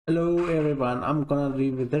Hello everyone, I'm gonna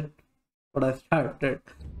revisit what I started.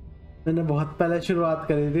 मैंने बहुत पहले शुरुआत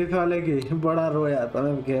करी थी इस वाले की, बड़ा रोया था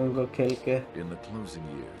मैं गेम को खेल के. In the closing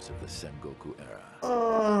years of the Sengoku era,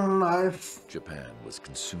 Nice. Japan was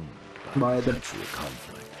consumed By by the- perpetual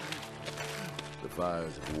conflict. The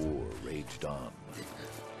fires of war raged on,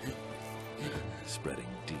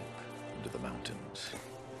 spreading deep into the mountains,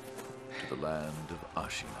 to the land of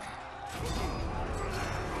Ashina.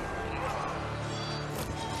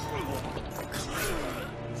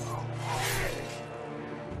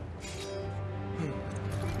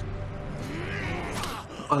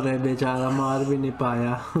 अरे बेचारा मार भी नहीं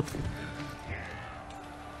पाया.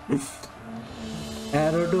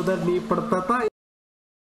 Arrow to the knee पड़ता था.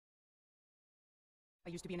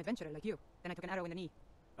 I used to be an adventurer like you. Then I took an arrow in the knee.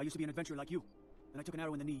 I used to be an adventurer like you. Then I took an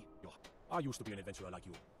arrow in the knee. I used to be an adventurer like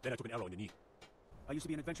you. Then I took an arrow in the knee. I used to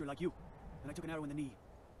be an adventurer like you. Then I took an arrow in the knee.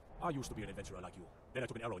 I used to be an adventurer like you. Then I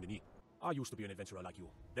took an arrow in the knee. I used to be an adventurer like you.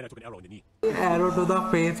 Then I took an arrow in the knee. Arrow to the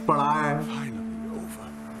face पड़ा है. Finally over.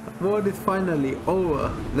 What is finally over?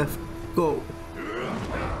 Let's go.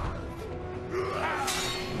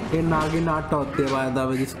 ये नागिन आटा होती है वायदा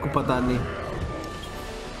में, जिसको पता नहीं,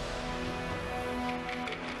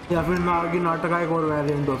 या फिर नागिन आटा का एक और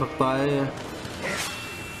वेरिएंट हो सकता है.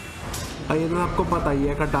 ये तो सबको पता ही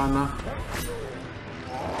है, कटाना.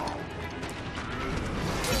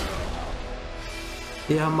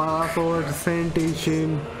 ये हमारा सोर्ड सेंट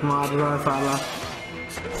ईशिन मार रहा है साला.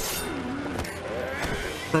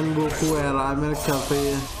 संगोकू एरा मेरे ख्याल से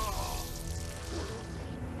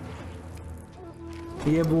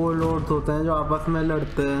ये वो लॉर्ड्स होते हैं जो आपस में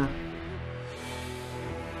लड़ते हैं.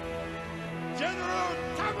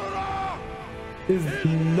 Is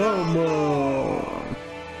no more.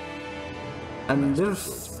 And this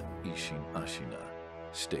Ishin Ashina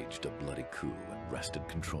staged a bloody coup and wrested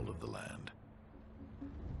control of the land.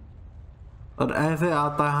 और ऐसे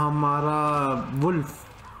आता है हमारा wolf.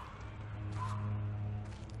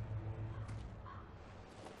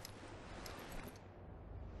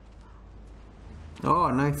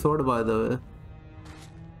 Oh, nice sword by the way.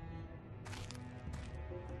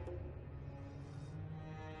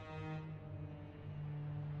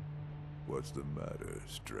 What's the matter,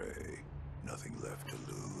 Stray? Nothing left to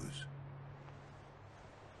lose?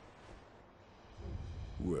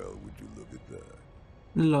 Well, would you look at that?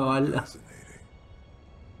 Lol. Fascinating.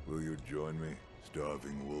 Will you join me,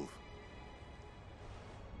 starving wolf?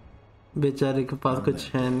 बेचारे के पास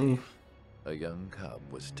कुछ है नहीं. A young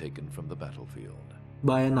cub was taken from the battlefield.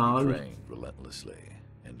 By an He owl trained relentlessly,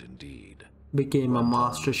 and indeed, became a went on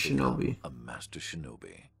master to become shinobi. A master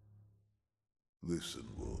shinobi. Listen,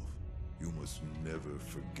 Wolf. You must never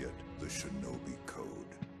forget the shinobi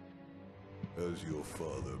code. As your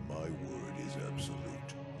father, my word is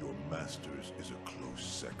absolute. Your master's is a close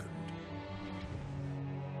second.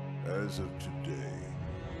 As of today,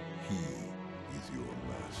 he is your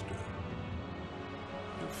master.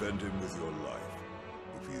 Defend him with your life.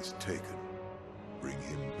 If he is taken, bring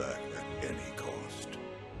him back at any cost.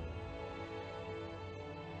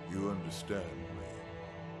 You understand me,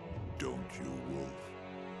 don't you, Wolf?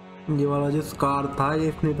 ये वाला जो scar था, ये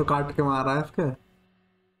इसने तो काट के मारा है इसके.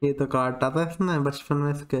 ये तो काटा था इसने बचपन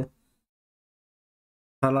में इसके.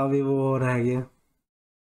 साला भी वो रह गया.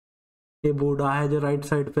 ये बूढ़ा है जो राइट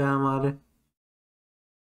साइड पे है हमारे.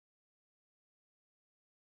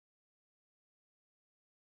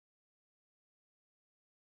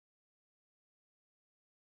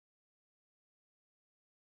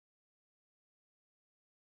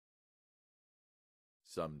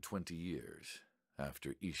 Some 20 years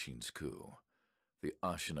after Ishin's coup, the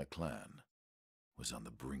Ashina clan was on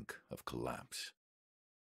the brink of collapse.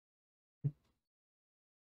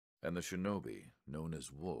 And the shinobi, known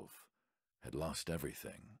as Wolf, had lost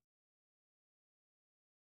everything.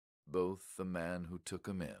 Both the man who took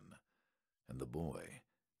him in and the boy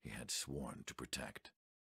he had sworn to protect.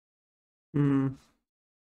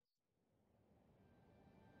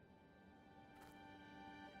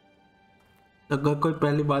 अगर कोई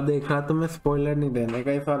पहली बार देख रहा तो मैं spoiler नहीं देने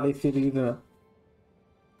का इस वाली सीरीज में.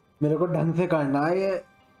 मेरे को ढंग से करना है ये.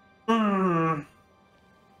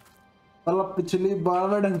 मतलब पिछली बार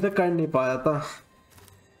मैं ढंग से कर नहीं पाया था.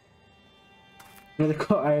 मेरे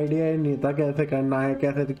को आइडिया ही नहीं था कैसे करना है,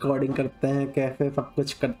 कैसे रिकॉर्डिंग करते हैं, कैसे सब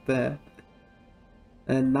कुछ करते हैं.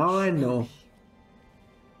 And now I know.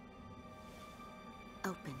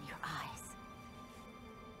 Open your eyes.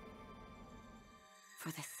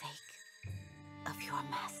 For the sake of your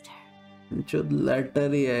master. जो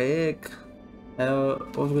लेटर ही है एक,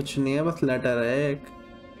 और कुछ नहीं है, बस लेटर है एक.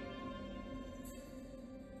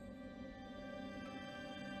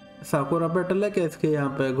 साकुरा पेडल है क्या इसके यहाँ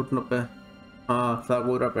पे घुटनों पे? हाँ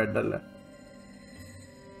साकुरा पेडल है।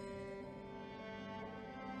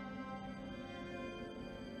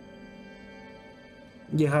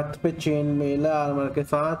 ये हाथ पे चेन मेल है आर्मर के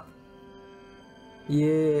साथ।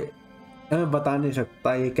 ये मैं बता नहीं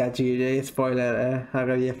सकता ये क्या चीज है, ये स्पॉइलर है।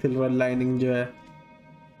 अगर ये सिल्वर लाइनिंग जो है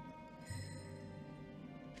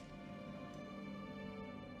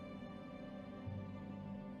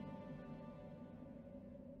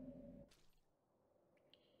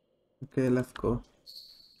okay let's go.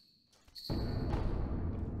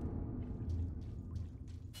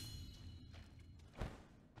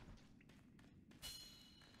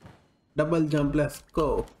 Double jump let's go.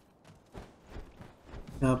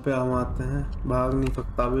 यहाँ पे हम आते हैं, भाग नहीं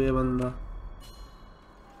सकता भी ये बंदा।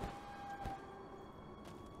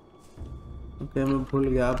 ओके मैं भूल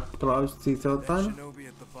गया, आप थोड़ा सी से होता है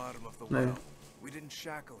नहीं,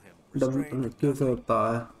 डबल क्यों से होता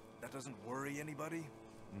है?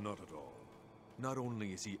 Not at all. Not only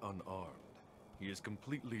is he unarmed, he has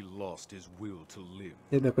completely lost his will to live.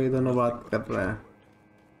 ये देखो ये दोनों बात कर रहे हैं।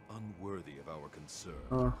 Unworthy of our concern.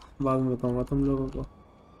 हाँ बाद में बताऊंगा तुम लोगों को।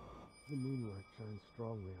 The moonlight shines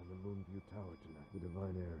strongly on the Moonview Tower tonight. The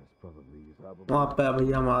divine air is probably वहाँ पे है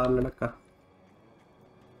भैया हमारा लड़का।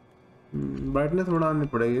 ब्राइटनेस बढ़ानी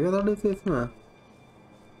पड़ेगी क्या थोड़ी सी इसमें?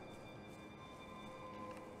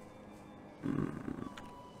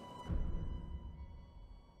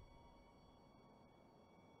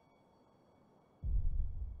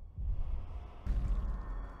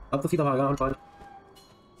 अब तो सीधा भागा हम पर।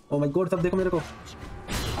 ओ माय गॉड सब देखो मेरे को।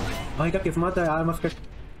 भाई का किस्मत है यार, मस्कट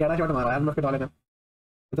कैड़ा शॉट मारा यार मस्कट वाले ने।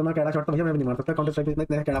 इतना कैड़ा शॉट तो भैया मैं भी नहीं मार सकता, काउंटर स्ट्राइक में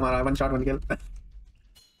इतने कैड़ा मारा है, वन शॉट वन किल।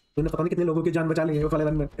 तूने पता नहीं कितने लोगों की जान बचा ली है उस वाले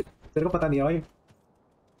रन में, तेरे को पता नहीं है भाई।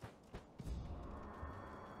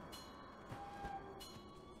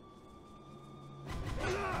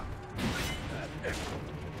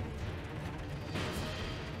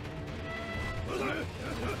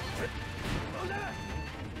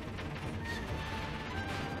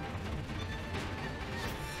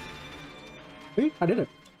 I did it.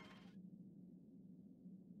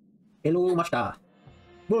 Hello, Master.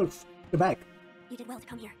 Wolf, you're back. You did well to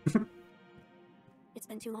come here. It's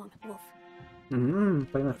been too long, Wolf.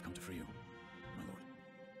 Fair enough. I've come to free you, my lord.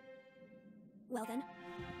 Well then.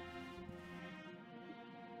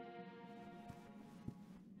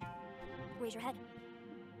 Raise your head.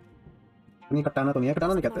 नहीं कटाना तो नहीं है,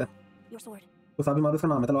 कटाना नहीं कहते। Your sword. तो साबी मारू इसका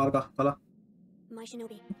नाम है तलवार का, चला। My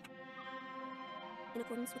shinobi. In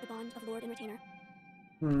accordance with the bond of lord and retainer,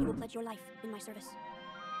 you will pledge your life in my service.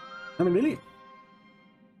 I mean, really?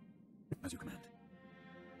 As you command.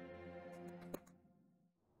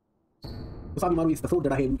 तो साबी मारू इसका sword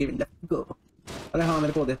that I gave him. Go. अरे हाँ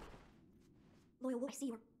मेरे को दे। Loyal Wolf, I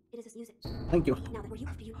see it is use it. Thank you. Now then, will you?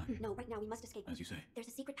 No, right now we must escape. As you say. There's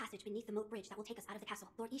a secret passage beneath the moat bridge that will take us out of the castle.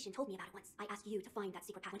 Lord Ishin told me about it once. I ask you to find that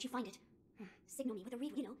secret path. Once you find it, signal me with a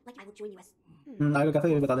reed, you know, like I will join you as. आगे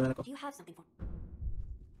कैसे ये बता दे मेरे को। Do you have something for me?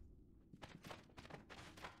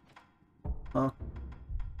 हाँ।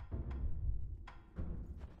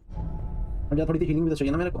 मुझे थोड़ी सी healing भी तो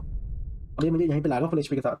चाहिए ना मेरे को। अब ये मुझे यहीं पे लागा फुल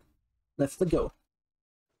एचपी के साथ। Let's go.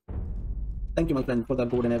 Thank you my friend for that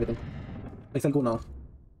gold and everything. I shall go now.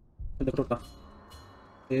 The crota.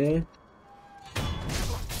 Okay.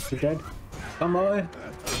 He's dead. Come boy.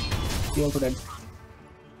 He also dead.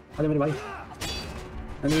 अरे मेरे भाई।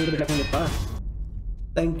 I need to be collecting the pass.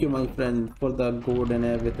 Thank you my friend for the gold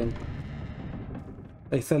and everything.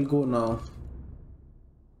 I shall go now.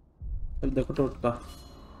 देखो टोटका।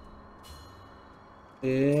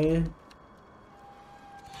 ए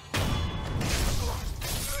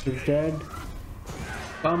He's dead.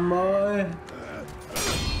 Come boy.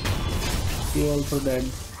 He also dead.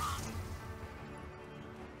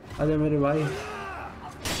 अरे मेरे भाई।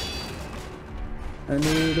 I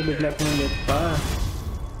need to be collecting the pass.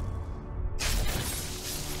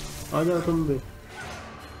 आजा तुम भी।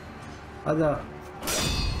 आजा।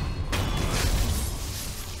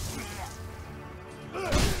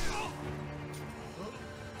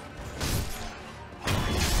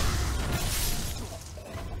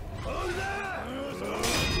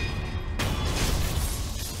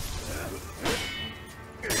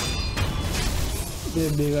 ये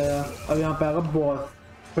भी गया। अब यहाँ पे आएगा बॉस,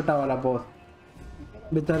 पिटा वाला बॉस।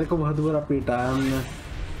 बेचारे को बहुत बुरा पीटा है हमने,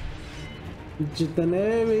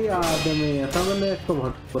 जितने भी आदमी हैं सबने इसको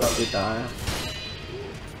बहुत बुरा पीटा है।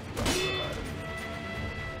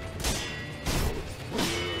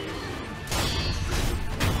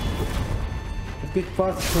 इसकी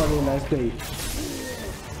फर्स्ट वाली लाइफ गई,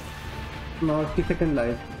 ना इसकी सेकंड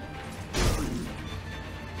लाइफ।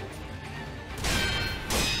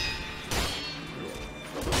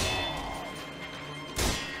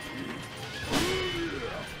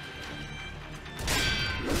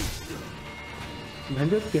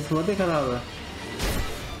 जो किस्मत ही खराब है।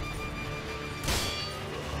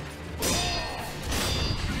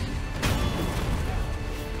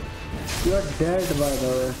 You are dead by the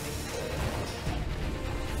way.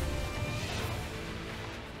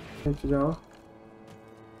 नीचे जाओ,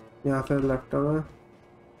 यहाँ से लेफ्ट में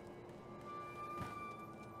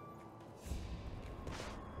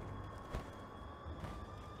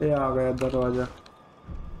ये आ गया दरवाजा।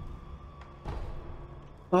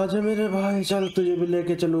 आजा मेरे भाई, चल तुझे भी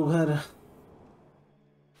लेके चलूं घर।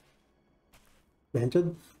 जो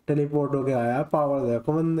टेलीपोर्ट होके आया, पावर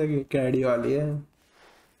देखो बंदे की, कैडी वाली है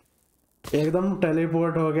एकदम।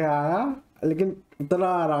 टेलीपोर्ट होके आया लेकिन इतना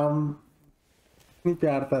आराम, इतनी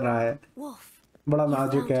प्यार से रहा है, बड़ा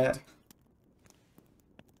नाजुक है।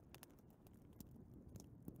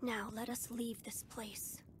 Now let us leave this place.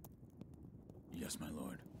 Yes, my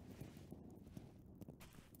lord.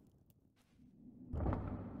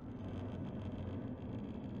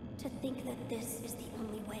 To think that this is the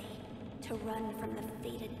only way, to run from the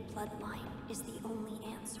fated bloodline, is the only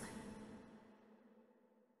answer.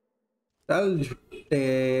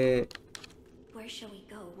 Where shall we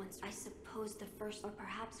go once? I suppose the first, or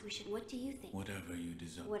perhaps we should. What do you think? Whatever you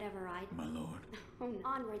desire. Whatever I. My lord.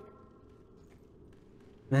 Onward.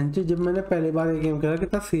 जब मैंने पहली बार ये game खेला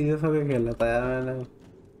कितना serious होकर खेला था यार मैंने।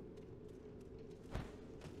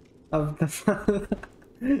 अब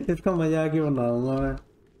इसका मजाक ही बनाऊंगा मैं।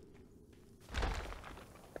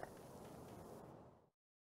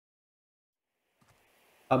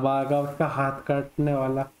 अब आगा उसका हाथ काटने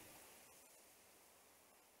वाला।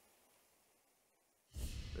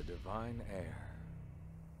 The divine heir.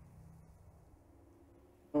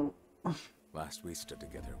 Last we stood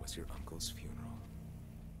together was your uncle's funeral.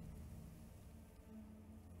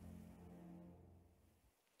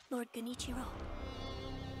 Lord Genichiro.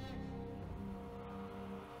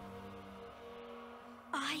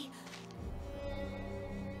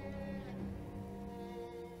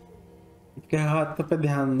 के हाथ पे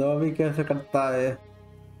ध्यान दो अभी कैसे करता है।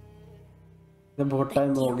 जब बहुत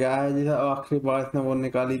टाइम हो गया है जैसे आखिरी बार इसने वो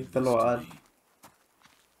निकाली तलवार।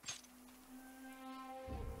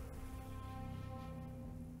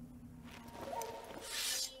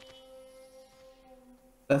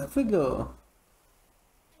 Let's go.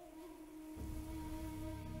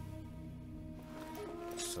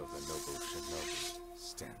 So the noble shinobi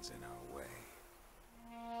stands in our way.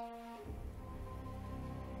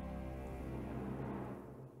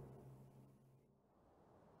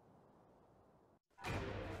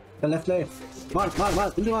 Let's play. मार मार मार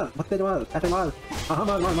जल्दी मार, मत तेज मार, ऐसे मार। हाँ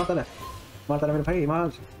मार मार मारता है मेरे भाई,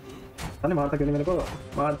 मार। अरे मारता क्यों नहीं मेरे को?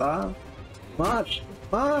 मारता, मार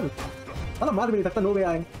मार। अरे मार भी नहीं सकता, नो वे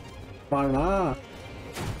आए। मारना,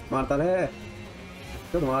 मारता रहे।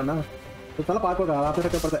 तो मारना। तो चलो पार्क को कहा आपने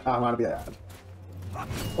ऊपर से मार दिया यार।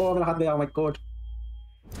 ओ मेरा हाथ गया, my God.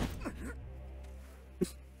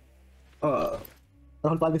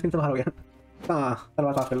 Rahul Pal screen से बाहर हो गया। हाँ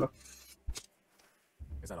तलवार साफ कर लो।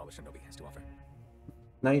 Is that all the shinobi has to offer?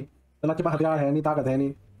 नहीं, तो के पास हथियार है नहीं, ताकत है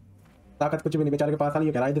नहीं, ताकत कुछ भी नहीं बेचारे के पास। खाली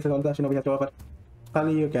ये कह रहा है this is all the shinobi has to offer.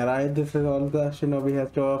 खाली ये कह रहा है this is all the shinobi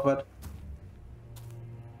has to offer.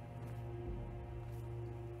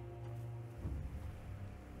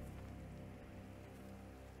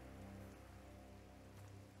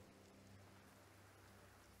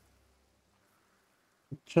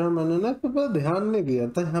 अच्छा मैंने ना इस पर ध्यान नहीं दिया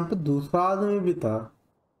था, यहाँ पे दूसरा आदमी भी था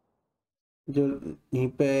जो यहीं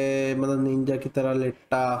पे मतलब निंजा की तरह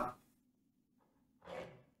लेटा।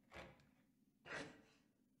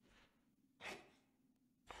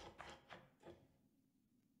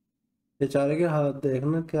 बेचारे की हालत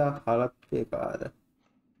देखना, क्या हालत बेकार है।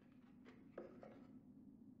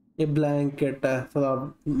 ये ब्लैंकेट है थोड़ा,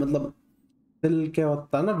 मतलब दिल क्या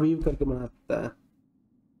होता है ना, वीव करके बनाता है।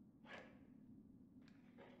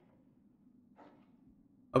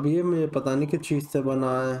 अब ये मुझे पता नहीं किस चीज से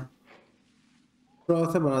बना है,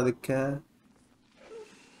 से बना दिखा है।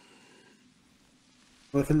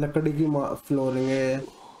 वैसे लकड़ी की फ्लोरिंग है।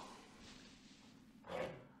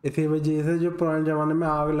 इसी वजह से जो पुराने जमाने में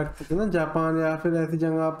आग लगती थी ना जापान या फिर ऐसी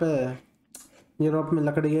जगह पे, यूरोप में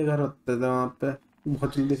लकड़ी के घर होते थे, वहां पे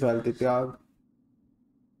बहुत जल्दी फैलती थी आग।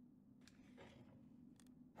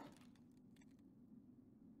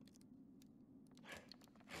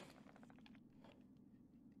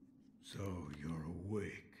 So you're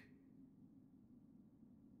awake.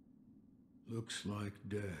 Looks like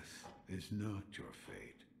death is not your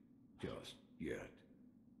fate, just yet.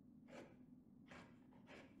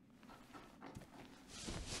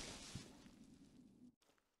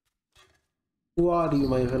 Who are you,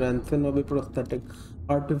 my friend? Shinobi prosthetic.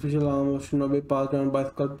 Artificial arm of Shinobi passed down by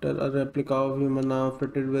sculptor, a replica of human arm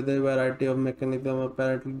fitted with a variety of mechanism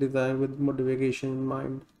apparently designed with modification in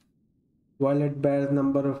mind. While it bears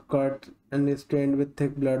number of cuts and is stained with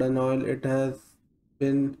thick blood and oil, it has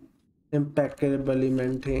been impeccably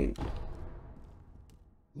maintained.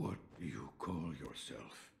 What do you call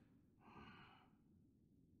yourself?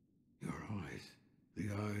 Your eyes. The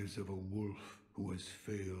eyes of a wolf who has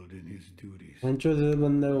failed in his duties. Seems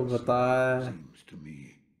to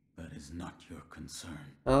me. That is not your concern.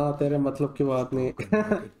 हाँ तेरे मतलब की बात नहीं.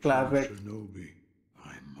 Classic. Shinobi.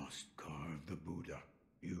 I must carve the Buddha.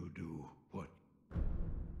 You do what?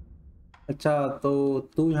 अच्छा तो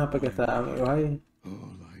तू यहाँ पे कैसे आया मेरे भाई?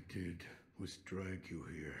 All I did was drag you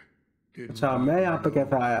here. अच्छा मैं यहाँ पे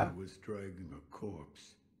कैसे आया? I was dragging a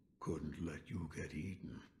corpse. Couldn't let you get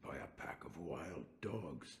eaten by a pack of wild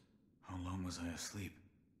dogs. How long was I asleep?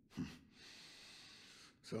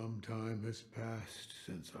 Some time has passed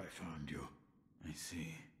since I found you. I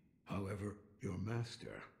see. However, your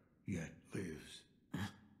master yet lives.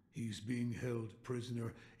 He's being held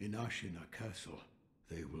prisoner in Ashina Castle.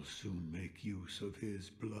 They will soon make use of his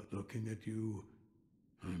blood. Looking at you,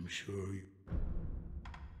 I'm sure you...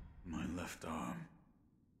 My left arm.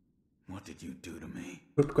 What did you do to me?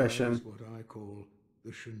 Good question. That's what I call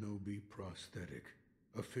the Shinobi prosthetic.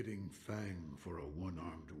 A fitting fang for a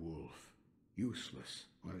one-armed wolf. Useless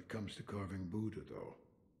when it comes to carving Buddha, though.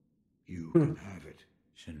 You can have it.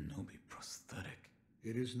 Shinobi prosthetic.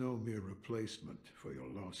 It is no mere replacement for your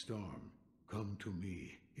lost arm. Come to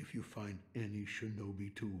me if you find any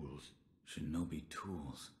Shinobi tools. Shinobi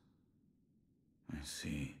tools. I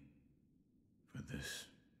see. For this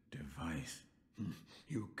device.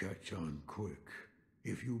 You catch on quick.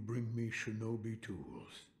 If you bring me Shinobi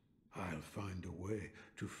tools, I'll find a way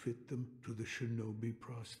to fit them to the Shinobi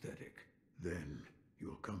prosthetic. Then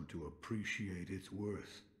you'll come to appreciate its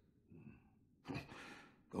worth.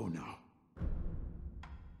 Go now.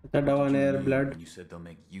 Blood. You said they'll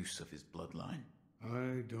make use of his bloodline.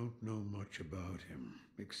 I don't know much about him,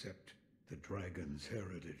 except the dragon's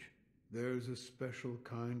heritage. There's a special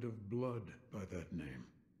kind of blood by that name,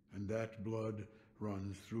 and that blood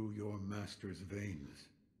runs through your master's veins.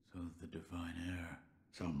 So the divine heir.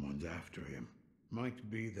 Someone's after him. Might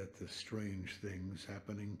be that the strange things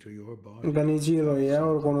happening to your body.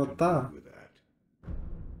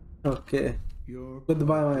 Okay.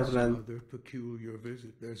 Goodbye, my friend. Other peculiar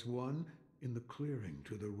visit. There's one in the clearing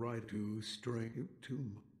to the right to strange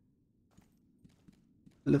tomb.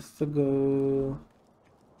 Let's go.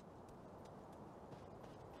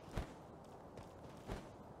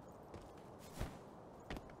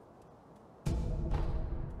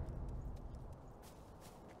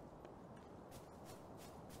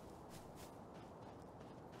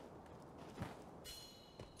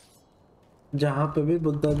 जहाँ पे भी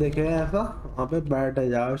बुद्धा देखे ऐसा वहाँ पे बैठ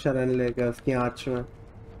जाओ शरण लेके उसकी आँच में.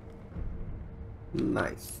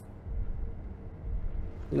 नाइस.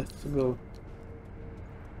 Let's go.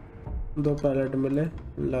 2 पैलेट मिले,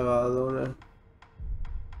 लगा दो उन्हें.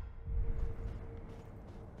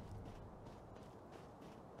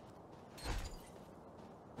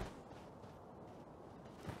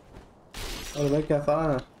 और भाई कैसा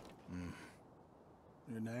है?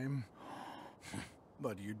 Your name?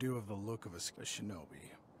 But you do have the look of a shinobi.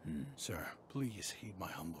 Sir, please heed my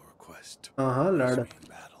humble request. लड़.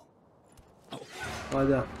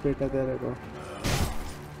 आजा बेटा तेरे को.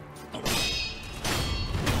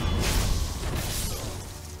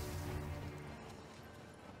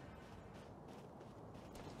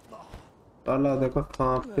 ताला देखो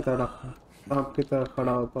सांप की तरह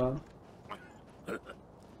खड़ा होता है.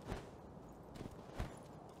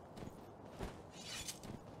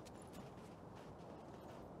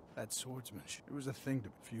 That swordsmanship. It was a thing to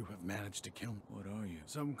few have managed to kill me. What are you?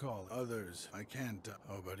 Some call it. Others. I can't.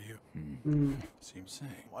 How about you? Seems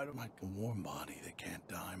sane. Why don't a warm body that can't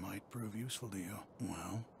die might prove useful to you?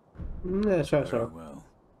 Well. Yeah, sure. Well.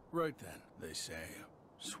 Right then. They say,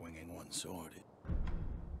 swinging one sword.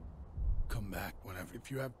 Come back whenever.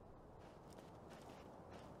 If you have.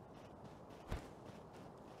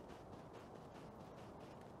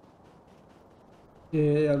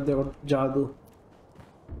 ये अब देखो जादू.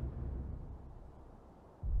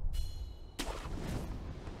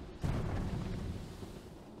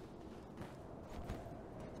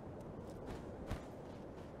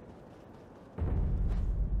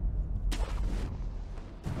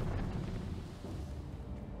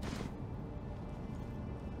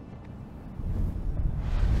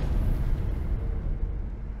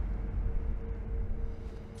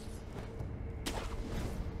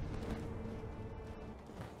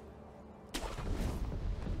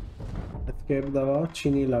 Escape दबाओ,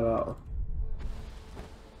 चीनी लगाओ।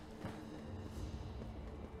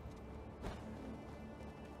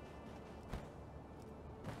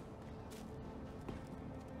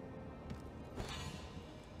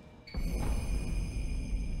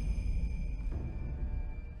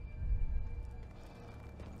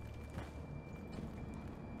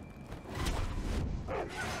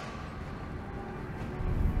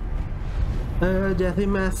 जैसे ही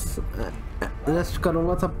मैं rest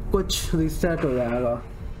करूंगा सब कुछ रीसेट हो जाएगा,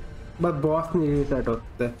 बस बॉस नहीं रीसेट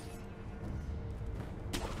होते।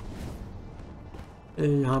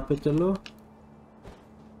 यहाँ पे चलो,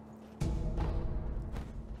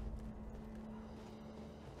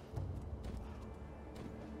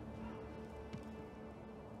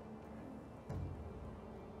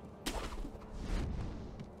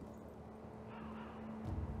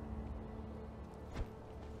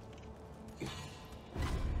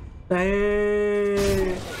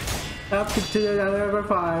 अब पीछे जाने का कोई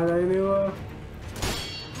फायदा ही नहीं हुआ।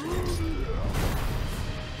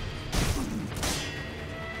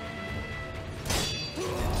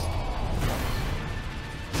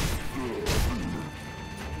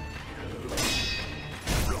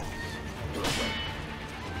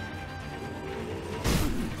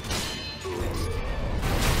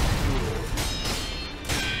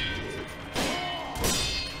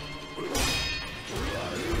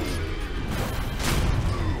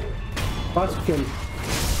 फर्स्ट किल,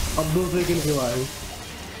 अब दूसरे किल के बाद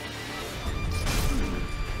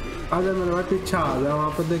आजा मेरे भाई, पीछे आ जा,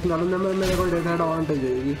 वहाँ पर देख लो ना, मेरे को डेथ एडवांटेज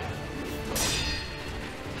होगी।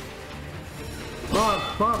 मार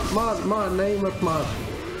मार मार मार, नहीं मत मार,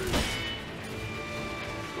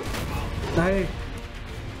 नहीं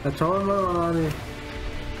अच्छा और मैं बना नहीं।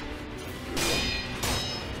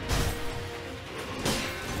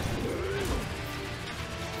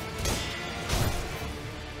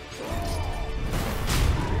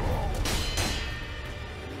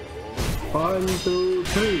 One, two,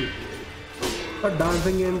 three. और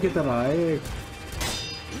डांसिंग गेम की तरह है।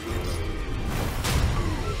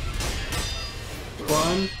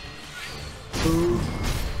 1, 2,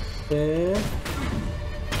 3।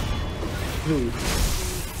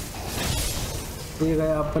 ये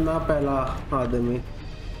गया अपना पहला आदमी।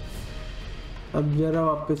 अब जरा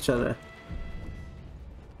वापस चले।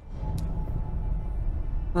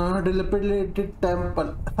 हाँ, डिलेपिडेटेड टेम्पल,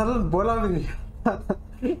 सरल बोला भी नहीं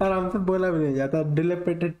आराम से बोला भी नहीं जाता।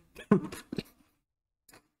 डिलेपिडेटेड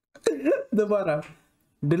दोबारा,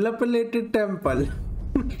 डिलेपिडेटेड टेम्पल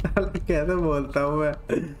कैसे बोलता हूँ मैं?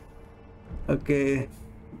 Okay,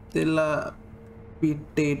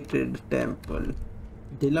 dilapidated temple,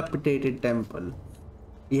 dilapidated temple,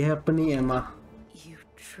 ये है अपनी एमा।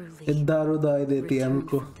 दारू दाई देती है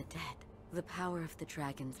हमको। The power of the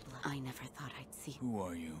dragon's blood. I never thought I'd see. Who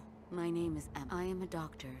are you? My name is Emma. I am a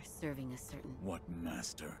doctor serving a certain... What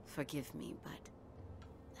master? Forgive me, but...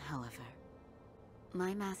 However,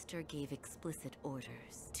 my master gave explicit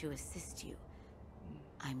orders to assist you.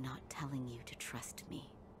 I'm not telling you to trust me.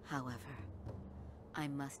 However, I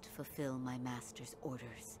must fulfill my master's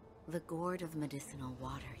orders. The gourd of medicinal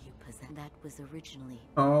water you possess, that was originally...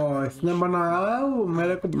 Oh, इसने बनाया है वो,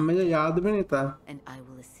 मुझे याद भी नहीं था. And I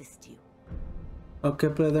will assist you. Okay,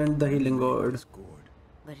 present the healing gourd.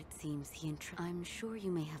 But it seems I'm sure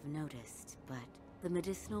you may have noticed, but the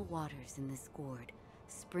medicinal waters in this gourd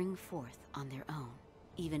spring forth on their own.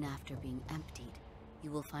 Even after being emptied,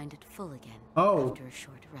 you will find it full again after a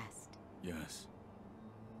short rest. Yes.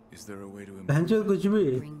 Is there a way to bring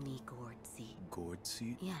me gourd seed? Gourd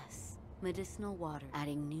seed? Yes. Medicinal water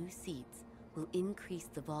adding new seeds will increase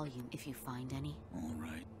the volume if you find any. All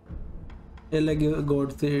right.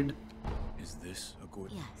 Gourd seed. Is this a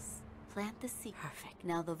gourd? Yes. Plant the seed. Perfect.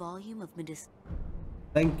 Now the volume of medicine.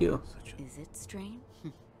 Thank you. Is it strange?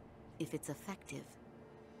 If it's effective,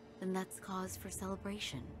 then that's cause for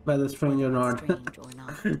celebration. By the strange or not. Strange or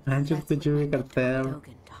not. That's what Dogen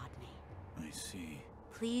taught me. I see.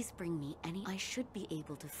 Please bring me any. I should be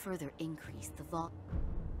able to further increase the volume.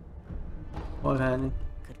 और है नहीं.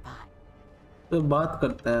 Goodbye. तो बात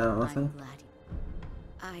करते हैं वैसे.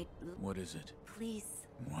 What is it? Please.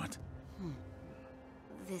 What?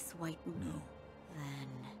 This white... No. Then...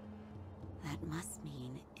 that must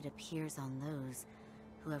mean it appears on those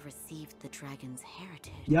who have received the dragon's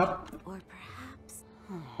heritage. Yup. Or perhaps...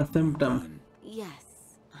 A symptom. Yes.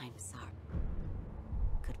 I'm sorry.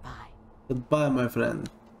 Goodbye. Goodbye, my friend.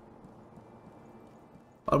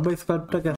 और भाई sculptor